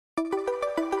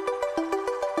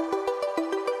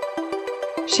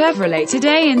Chevrolet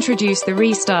today introduced the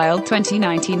restyled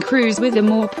 2019 Cruze with a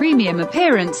more premium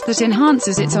appearance that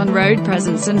enhances its on-road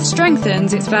presence and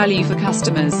strengthens its value for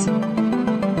customers.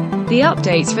 The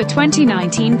updates for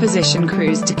 2019 position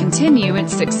Cruze to continue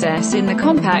its success in the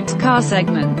compact car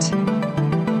segment.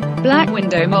 Black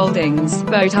window moldings,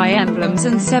 bowtie emblems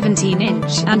and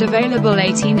 17-inch, and available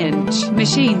 18-inch,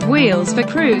 machined wheels for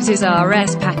Cruze's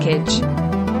RS package.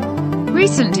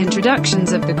 Recent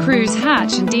introductions of the Cruze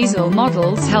Hatch and Diesel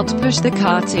models helped push the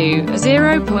car to a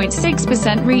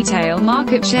 0.6% retail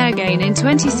market share gain in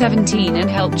 2017 and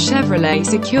helped Chevrolet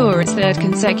secure its third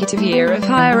consecutive year of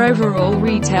higher overall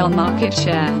retail market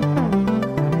share.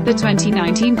 The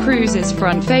 2019 Cruze's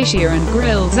front fascia and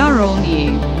grilles are all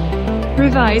new.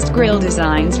 Revised grille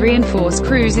designs reinforce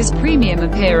Cruze's premium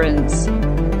appearance.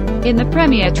 In the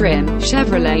Premier trim,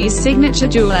 Chevrolet's signature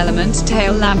dual-element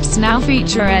tail lamps now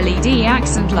feature LED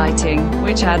accent lighting,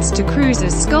 which adds to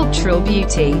Cruze's sculptural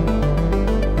beauty.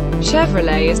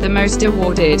 Chevrolet is the most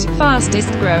awarded,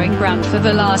 fastest-growing brand for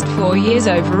the last 4 years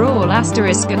overall and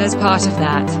as part of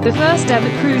that, the first-ever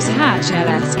Cruze Hatch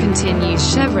LS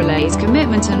continues Chevrolet's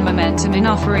commitment and momentum in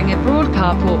offering a broad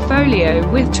car portfolio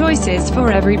with choices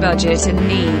for every budget and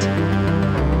need.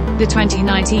 The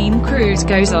 2019 Cruze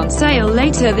goes on sale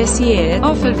later this year,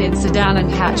 offered in sedan and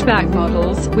hatchback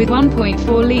models, with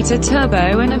 1.4-litre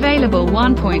turbo and available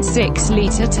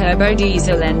 1.6-litre turbo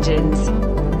diesel engines.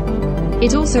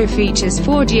 It also features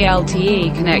 4G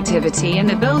LTE connectivity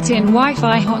and a built-in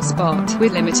Wi-Fi hotspot,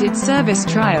 with limited service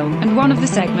trial, and one of the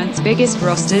segment's biggest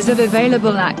rosters of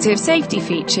available active safety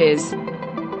features.